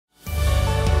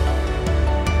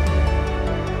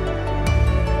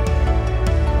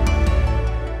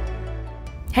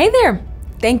Hey there!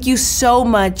 Thank you so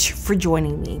much for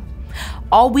joining me.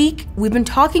 All week, we've been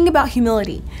talking about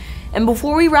humility. And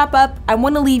before we wrap up, I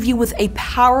want to leave you with a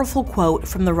powerful quote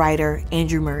from the writer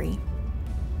Andrew Murray.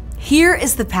 Here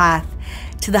is the path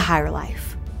to the higher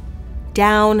life.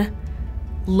 Down,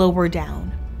 lower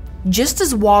down. Just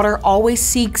as water always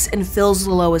seeks and fills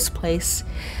the lowest place,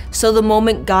 so the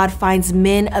moment God finds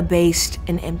men abased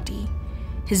and empty,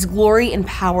 His glory and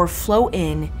power flow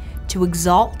in to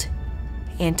exalt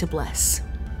and to bless.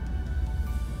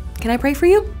 Can I pray for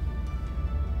you?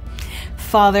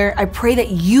 Father, I pray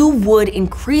that you would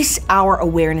increase our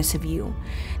awareness of you,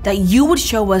 that you would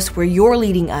show us where you're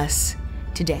leading us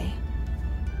today.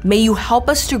 May you help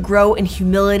us to grow in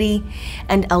humility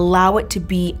and allow it to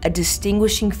be a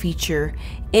distinguishing feature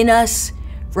in us,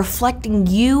 reflecting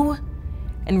you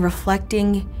and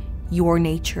reflecting your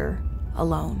nature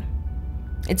alone.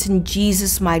 It's in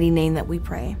Jesus' mighty name that we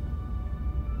pray.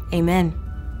 Amen.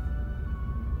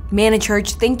 Manna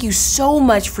Church, thank you so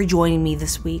much for joining me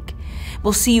this week.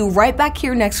 We'll see you right back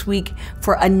here next week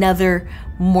for another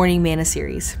Morning Manna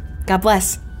series. God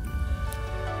bless.